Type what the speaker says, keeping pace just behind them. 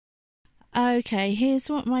Okay, here's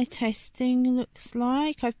what my testing looks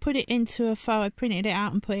like. I've put it into a folder. I printed it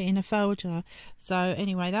out and put it in a folder. So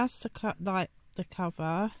anyway, that's the the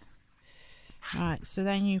cover. Right, so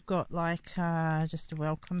then you've got like just a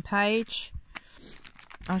welcome page.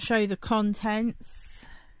 I'll show you the contents.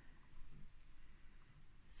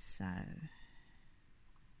 So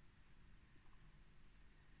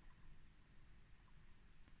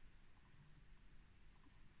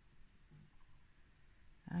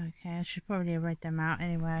okay, I should probably have read them out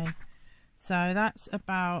anyway. So that's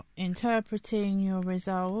about interpreting your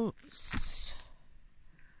results.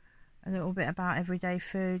 A little bit about everyday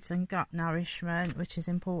foods and gut nourishment, which is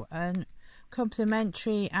important.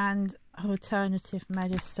 Complementary and alternative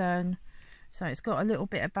medicine. So it's got a little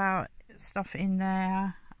bit about stuff in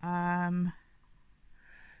there.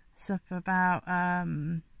 Stuff about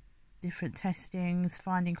different testings,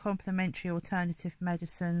 finding complementary alternative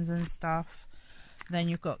medicines and stuff. Then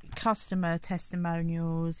you've got customer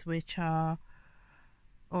testimonials, which are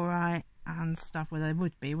alright and stuff. Well, they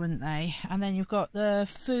would be, wouldn't they? And then you've got the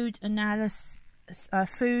food analysis,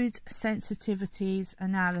 food sensitivities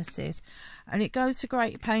analysis, and it goes to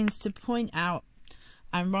great pains to point out,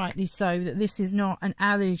 and rightly so, that this is not an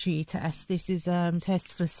allergy test. This is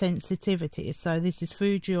test for sensitivities. So this is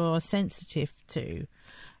food you're sensitive to.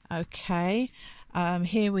 Okay,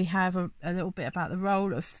 here we have a little bit about the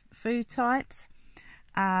role of food types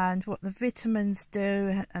and what the vitamins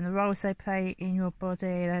do and the roles they play in your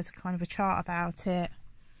body. There's kind of a chart about it.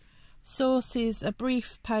 Sources, a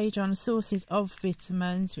brief page on sources of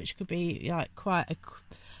vitamins, which could be like quite a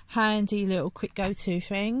handy little quick go-to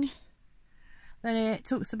thing. Then it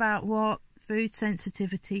talks about what food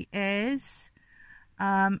sensitivity is,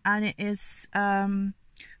 and it is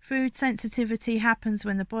food sensitivity happens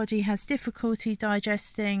when the body has difficulty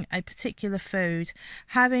digesting a particular food.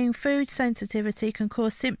 Having food sensitivity can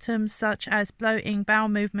cause symptoms such as bloating, bowel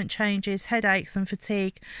movement changes, headaches and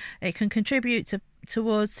fatigue. It can contribute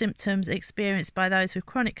towards symptoms experienced by those with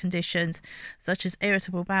chronic conditions such as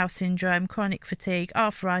irritable bowel syndrome, chronic fatigue,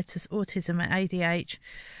 arthritis, autism and ADHD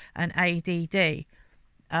and ADD.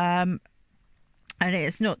 And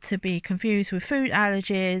it's not to be confused with food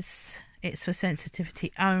allergies. It's for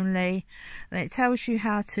sensitivity only. Then it tells you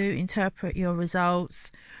how to interpret your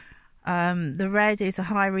results. The red is a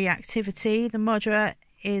high reactivity, the moderate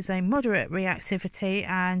is a moderate reactivity,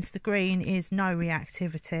 and the green is no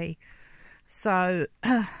reactivity. So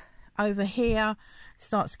over here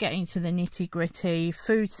starts getting to the nitty-gritty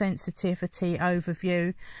food sensitivity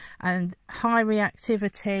overview, and high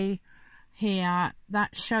reactivity here,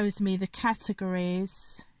 that shows me the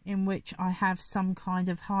categories in which I have some kind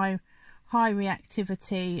of high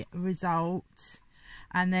reactivity result.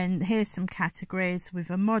 And then here's some categories with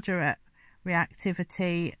a moderate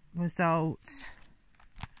reactivity result.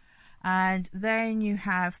 And then you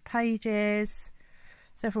have pages,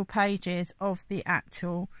 several pages of the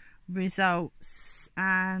actual results,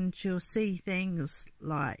 and you'll see things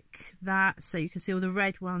like that. So you can see all the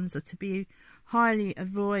red ones are to be highly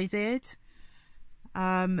avoided,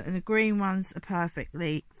 and the green ones are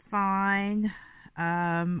perfectly fine.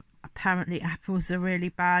 Apparently apples are really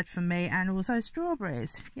bad for me, and also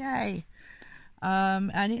strawberries, yay.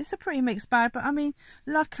 And it's a pretty mixed bag, but I mean,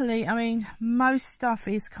 luckily, I mean, most stuff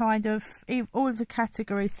is kind of, all of the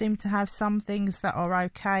categories seem to have some things that are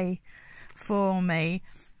okay for me.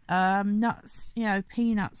 Nuts, you know,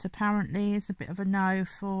 peanuts apparently is a bit of a no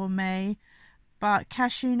for me, but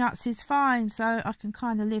cashew nuts is fine, so I can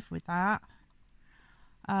kind of live with that.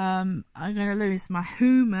 I'm going to lose my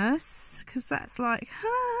hummus because that's like,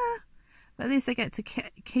 but at least I get to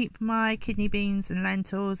keep my kidney beans and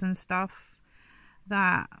lentils and stuff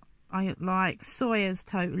that I like. Soya's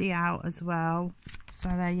totally out as well, so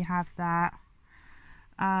there you have that.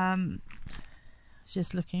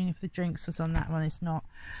 Just looking if the drinks was on that one. It's not.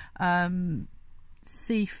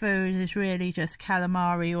 Seafood is really just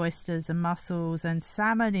calamari, oysters and mussels, and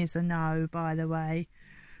salmon is a no, by the way,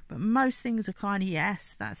 but most things are kind of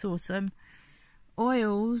yes. That's awesome.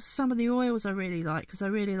 Oils, some of the oils I really like, because I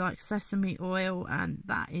really like sesame oil, and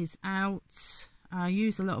that is out. I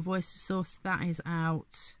use a lot of oyster sauce, that is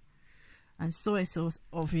out, and soy sauce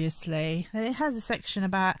obviously. And it has a section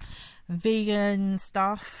about vegan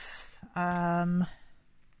stuff, and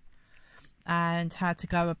how to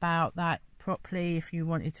go about that properly if you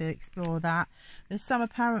wanted to explore that. There's some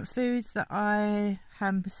apparent foods that I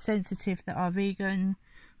am sensitive that are vegan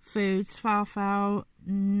foods. Falafel,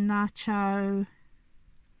 natto,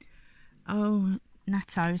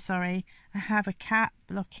 sorry. I have a cat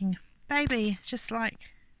blocking. Baby, just like,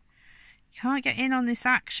 you can't get in on this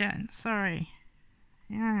action, sorry.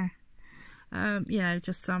 Yeah. You know,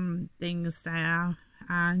 just some things there,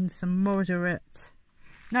 and some moderate,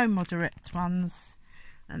 no moderate ones,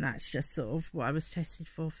 and that's just sort of what I was tested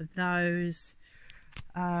for those.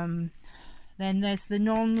 Then there's the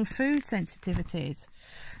non-food sensitivities,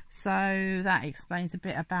 so that explains a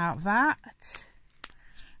bit about that.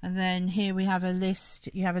 And then here we have a list.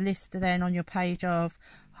 You have a list then on your page of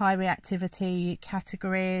high reactivity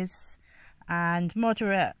categories and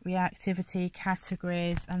moderate reactivity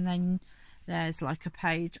categories, and then there's like a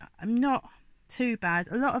page. I'm not too bad.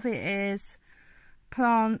 A lot of it is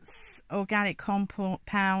plants, organic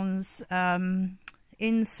compounds,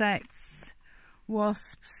 insects,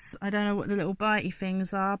 wasps. I don't know what the little bitey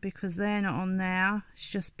things are because they're not on there. It's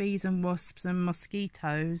just bees and wasps and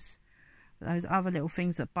mosquitoes. Those other little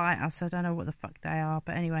things that bite us, I don't know what the fuck they are.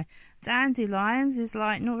 But anyway, dandelions is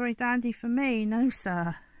like not very dandy for me, no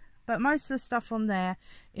sir. But most of the stuff on there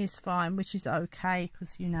is fine, which is okay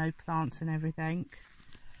because, you know, plants and everything.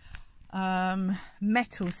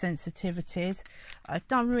 Metal sensitivities, I've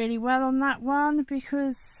done really well on that one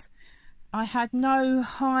because I had no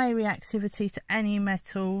high reactivity to any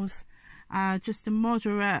metals, just a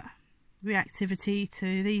moderate reactivity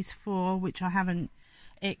to these 4, which I haven't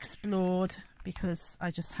explored because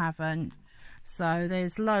I just haven't. So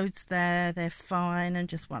there's loads there, they're fine, and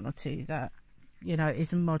just 1 or 2 that, you know,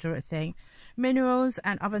 is a moderate thing. Minerals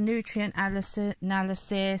and other nutrient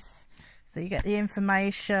analysis, so you get the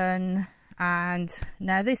information. And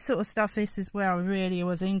now this sort of stuff, this is where I really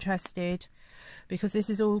was interested, because this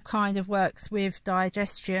is all kind of works with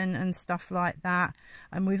digestion and stuff like that,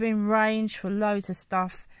 and within range for loads of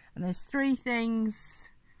stuff. And there's 3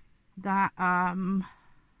 things that I'm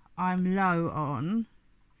low on,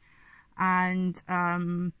 and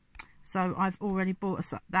so I've already bought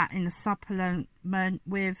that in a supplement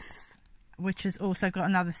with, which has also got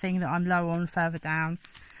another thing that I'm low on further down,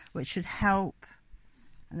 which should help.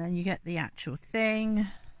 And then you get the actual thing.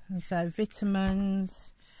 And so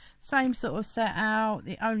vitamins, same sort of set out.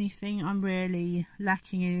 The only thing I'm really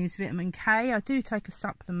lacking in is vitamin K. I do take a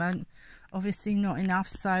supplement, obviously not enough,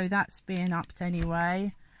 so that's being upped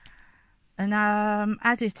anyway. And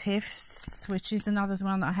additives, which is another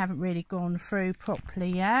one that I haven't really gone through properly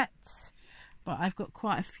yet, but I've got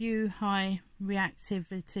quite a few high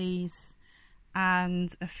reactivities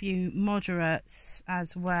and a few moderates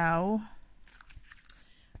as well,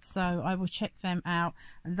 so I will check them out.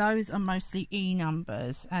 And those are mostly E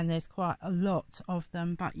numbers, and there's quite a lot of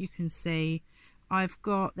them, but you can see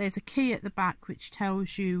there's a key at the back which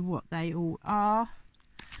tells you what they all are.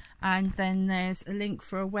 And then there's a link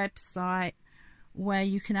for a website where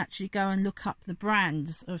you can actually go and look up the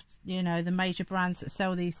brands of, you know, the major brands that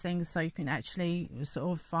sell these things, so you can actually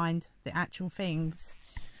sort of find the actual things.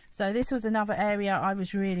 So this was another area I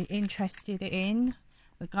was really interested in,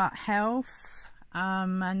 the gut health,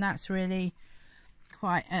 and that's really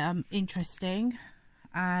quite interesting.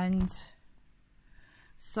 And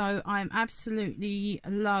so I'm absolutely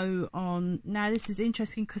low on, now this is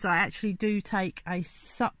interesting because I actually do take a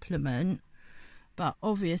supplement, but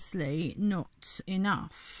obviously not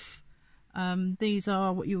enough. These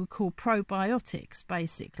are what you would call probiotics,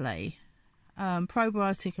 basically,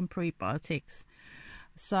 probiotic and prebiotics.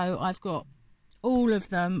 So I've got all of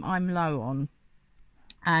them I'm low on,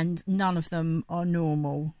 and none of them are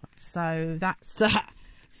normal. So that's that.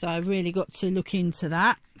 So I really got to look into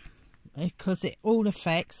that, because it all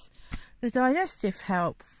affects the digestive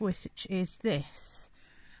health, which is this.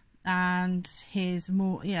 And here's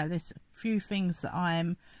more, you know, there's a few things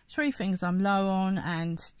that 3 things I'm low on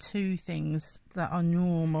and 2 things that are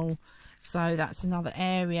normal. So that's another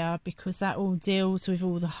area, because that all deals with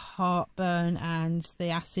all the heartburn and the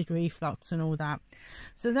acid reflux and all that.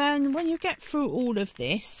 So then when you get through all of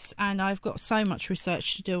this, and I've got so much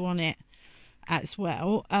research to do on it as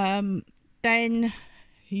well, then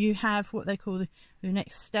you have what they call the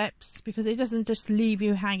next steps, because it doesn't just leave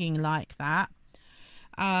you hanging like that.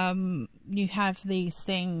 You have these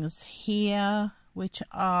things here which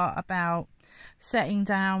are about setting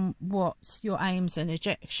down what your aims and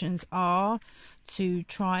objections are to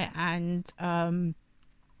try and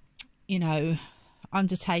you know,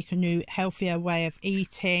 undertake a new healthier way of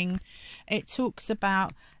eating. It talks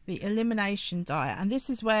about the elimination diet, and this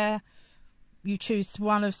is where you choose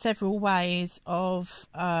one of several ways of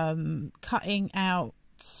cutting out,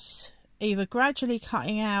 either gradually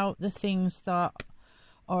cutting out the things that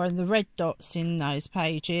are the red dots in those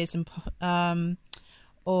pages, and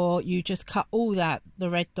or you just cut all the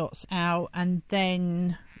red dots out, and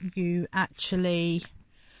then you actually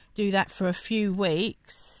do that for a few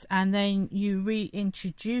weeks, and then you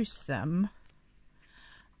reintroduce them,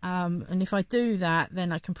 And if I do that,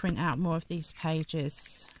 then I can print out more of these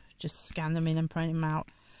pages, just scan them in and print them out.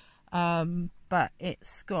 But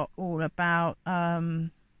it's got all about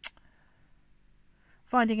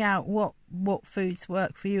finding out what foods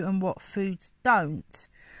work for you and what foods don't,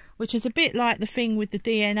 which is a bit like the thing with the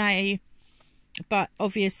DNA, but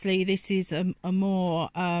obviously this is a more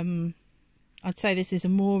I'd say this is a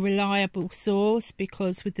more reliable source,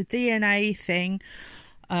 because with the DNA thing,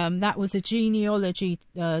 that was a genealogy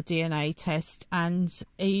DNA test, and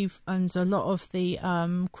a lot of the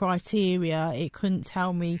criteria, it couldn't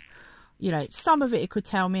tell me, you know, some of it could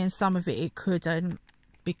tell me and some of it couldn't,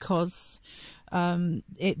 because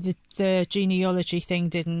the genealogy thing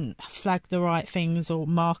didn't flag the right things or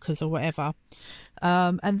markers or whatever.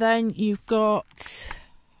 And then you've got,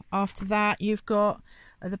 after that, you've got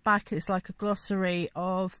at the back, it's like a glossary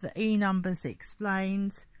of the E numbers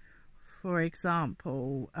explained. For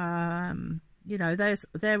example, you know,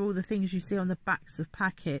 they're all the things you see on the backs of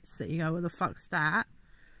packets that you go, what the fuck's that?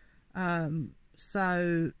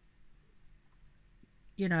 So,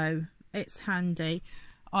 you know, it's handy.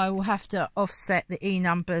 I will have to offset the E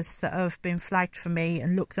numbers that have been flagged for me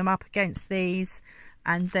and look them up against these,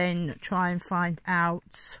 and then try and find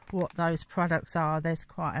out what those products are. There's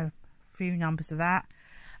quite a few numbers of that.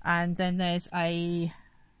 And then there's a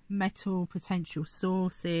metal potential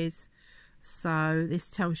sources. So this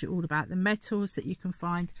tells you all about the metals that you can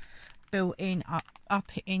find built in up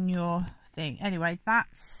in your thing. Anyway,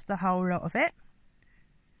 that's the whole lot of it.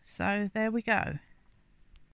 So there we go.